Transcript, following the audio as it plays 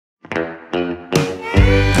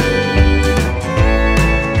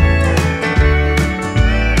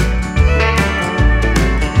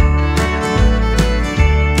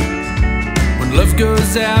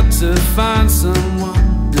to find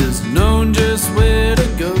someone. Doesn't know just where to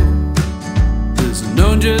go. Doesn't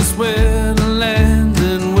know just where to land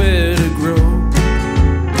and where to grow.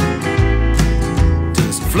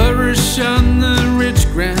 Doesn't flourish on the rich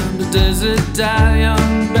ground, or does it die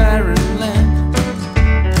on barren land?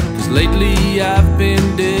 'Cause lately I've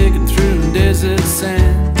been digging through desert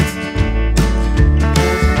sands.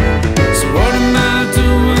 So what am I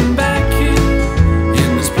doing back here in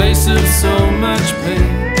this place of so much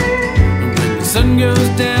pain? And when the sun goes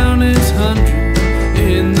down, it's 100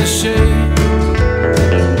 in the shade.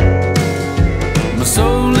 My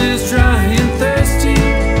soul is dry and thirsty,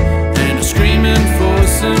 and I'm screaming for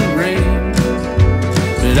some rain.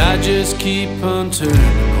 But I just keep on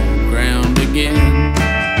turning on ground again.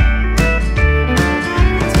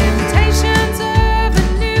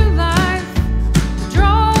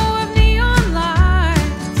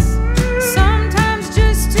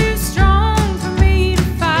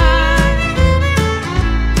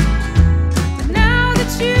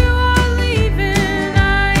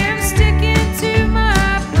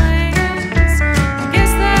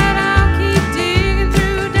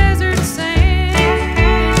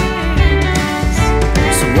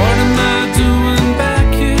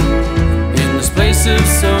 Of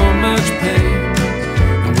so much pain,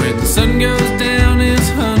 and when the sun goes down, it's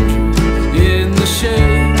 100 in the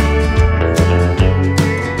shade.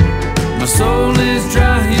 My soul is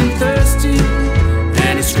dry and thirsty,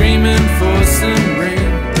 and it's screaming for some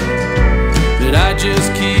rain. But I just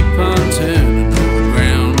keep on turning on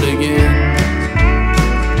ground again.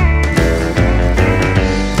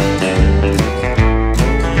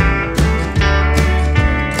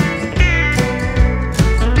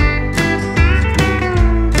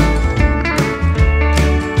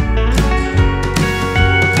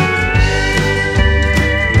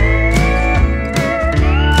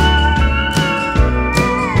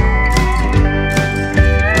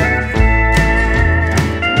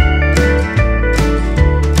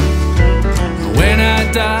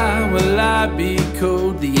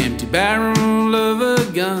 The empty barrel of a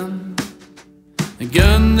gun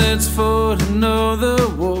that's fought in all the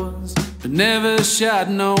wars, but never shot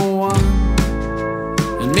no one.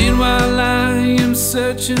 And meanwhile I am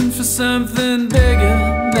searching for something bigger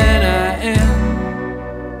than I am.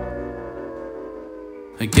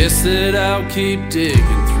 I guess that I'll keep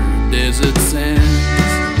digging through desert sands.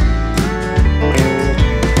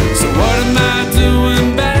 So what am I doing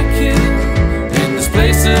back here in this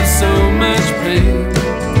place of so much pain?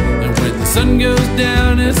 The sun goes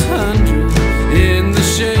down, it's 100 in the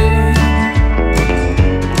shade.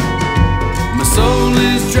 My soul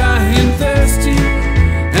is dry and thirsty,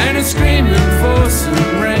 and it's screaming for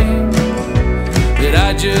some rain. But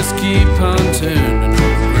I just keep on turning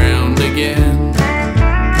on ground again.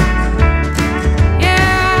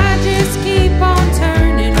 Yeah, I just keep on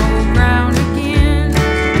turning on ground again.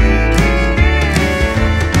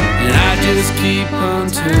 And I just keep on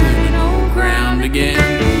turning on ground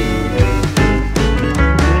again.